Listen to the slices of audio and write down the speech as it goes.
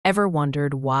Ever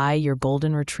wondered why your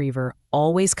golden retriever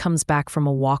always comes back from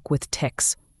a walk with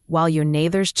ticks, while your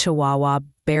neighbor's chihuahua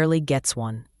barely gets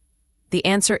one? The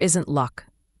answer isn't luck,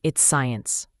 it's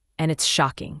science, and it's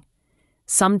shocking.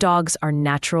 Some dogs are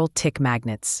natural tick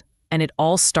magnets, and it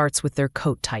all starts with their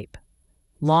coat type.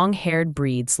 Long-haired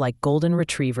breeds like golden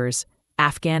retrievers,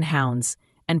 Afghan hounds,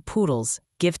 and poodles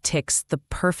give ticks the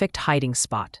perfect hiding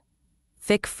spot.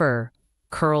 Thick fur,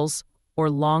 curls, or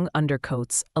long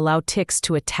undercoats allow ticks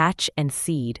to attach and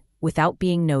feed without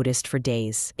being noticed for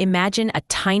days. Imagine a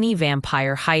tiny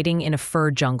vampire hiding in a fur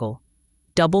jungle.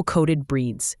 Double-coated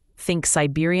breeds, think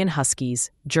Siberian huskies,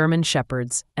 German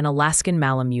shepherds, and Alaskan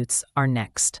malamutes are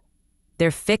next. Their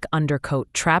thick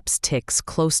undercoat traps ticks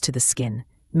close to the skin,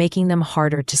 making them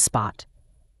harder to spot.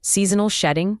 Seasonal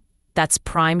shedding? That's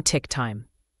prime tick time.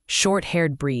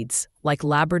 Short-haired breeds, like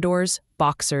Labradors,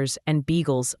 Boxers, and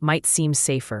Beagles might seem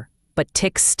safer, but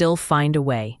ticks still find a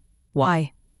way.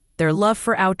 Why? Their love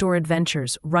for outdoor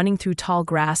adventures, running through tall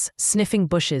grass, sniffing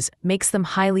bushes, makes them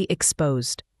highly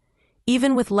exposed.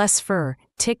 Even with less fur,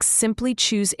 ticks simply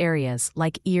choose areas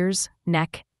like ears,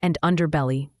 neck, and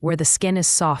underbelly where the skin is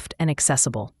soft and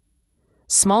accessible.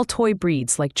 Small toy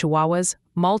breeds like Chihuahuas,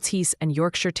 Maltese, and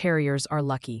Yorkshire Terriers are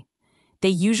lucky. They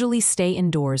usually stay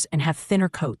indoors and have thinner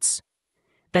coats.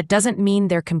 That doesn't mean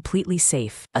they're completely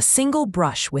safe. A single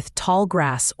brush with tall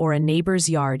grass or a neighbor's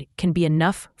yard can be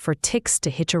enough for ticks to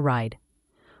hitch a ride.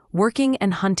 Working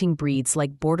and hunting breeds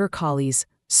like Border Collies,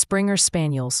 Springer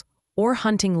Spaniels, or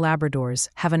hunting Labradors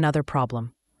have another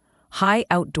problem. High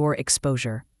outdoor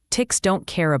exposure. Ticks don't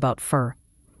care about fur.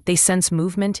 They sense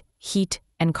movement, heat,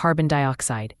 and carbon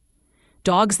dioxide.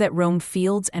 Dogs that roam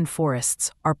fields and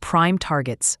forests are prime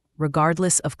targets,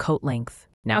 regardless of coat length.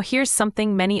 Now here's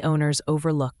something many owners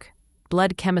overlook: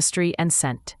 blood chemistry and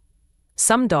scent.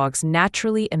 Some dogs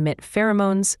naturally emit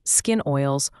pheromones, skin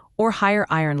oils, or higher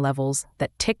iron levels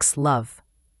that ticks love.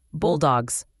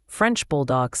 Bulldogs, French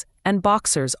bulldogs, and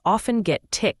boxers often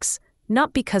get ticks,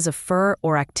 not because of fur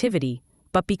or activity,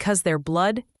 but because their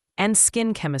blood and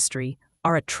skin chemistry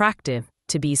are attractive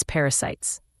to these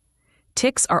parasites.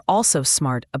 Ticks are also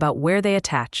smart about where they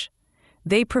attach.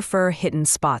 They prefer hidden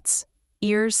spots: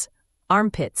 ears,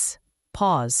 armpits,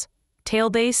 paws,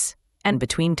 tailbase, and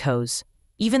between toes.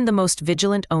 Even the most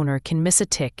vigilant owner can miss a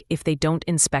tick if they don't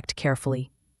inspect carefully.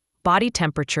 Body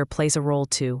temperature plays a role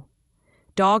too.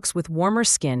 Dogs with warmer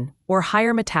skin or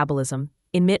higher metabolism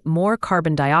emit more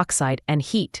carbon dioxide and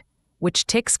heat, which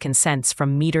ticks can sense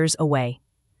from meters away.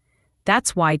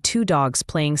 That's why two dogs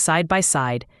playing side by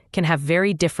side can have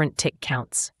very different tick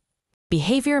counts.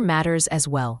 Behavior matters as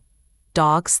well.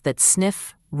 Dogs that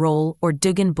sniff, roll, or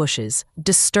dig in bushes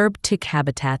disturb tick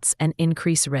habitats and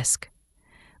increase risk.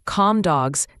 Calm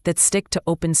dogs that stick to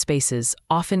open spaces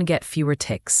often get fewer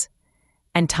ticks.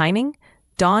 And timing?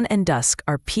 Dawn and dusk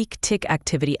are peak tick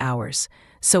activity hours,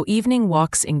 so evening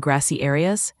walks in grassy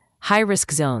areas,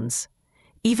 high-risk zones.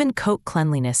 Even coat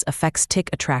cleanliness affects tick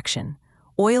attraction.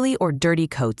 Oily or dirty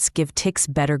coats give ticks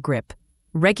better grip.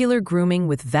 Regular grooming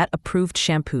with vet-approved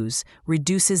shampoos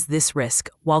reduces this risk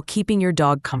while keeping your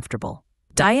dog comfortable.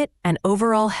 Diet and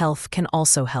overall health can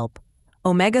also help.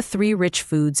 Omega-3 rich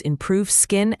foods improve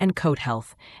skin and coat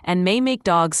health and may make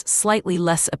dogs slightly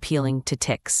less appealing to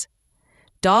ticks.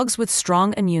 Dogs with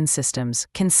strong immune systems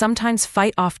can sometimes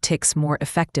fight off ticks more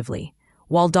effectively,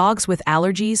 while dogs with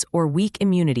allergies or weak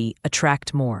immunity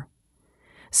attract more.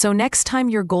 So next time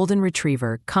your golden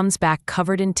retriever comes back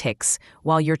covered in ticks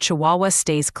while your chihuahua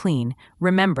stays clean,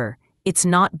 remember, it's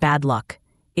not bad luck.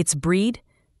 It's breed,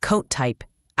 coat type,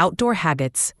 outdoor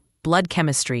habits, blood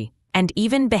chemistry, and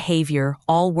even behavior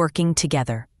all working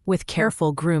together. With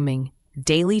careful grooming,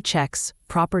 daily checks,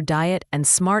 proper diet, and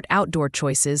smart outdoor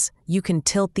choices, you can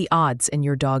tilt the odds in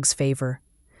your dog's favor.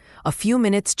 A few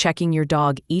minutes checking your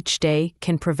dog each day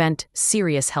can prevent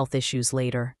serious health issues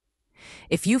later.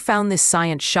 If you found this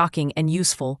science shocking and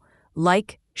useful,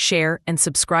 like, share, and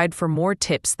subscribe for more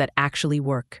tips that actually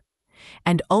work.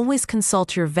 And always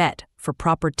consult your vet for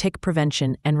proper tick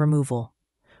prevention and removal.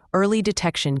 Early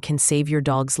detection can save your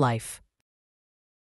dog's life.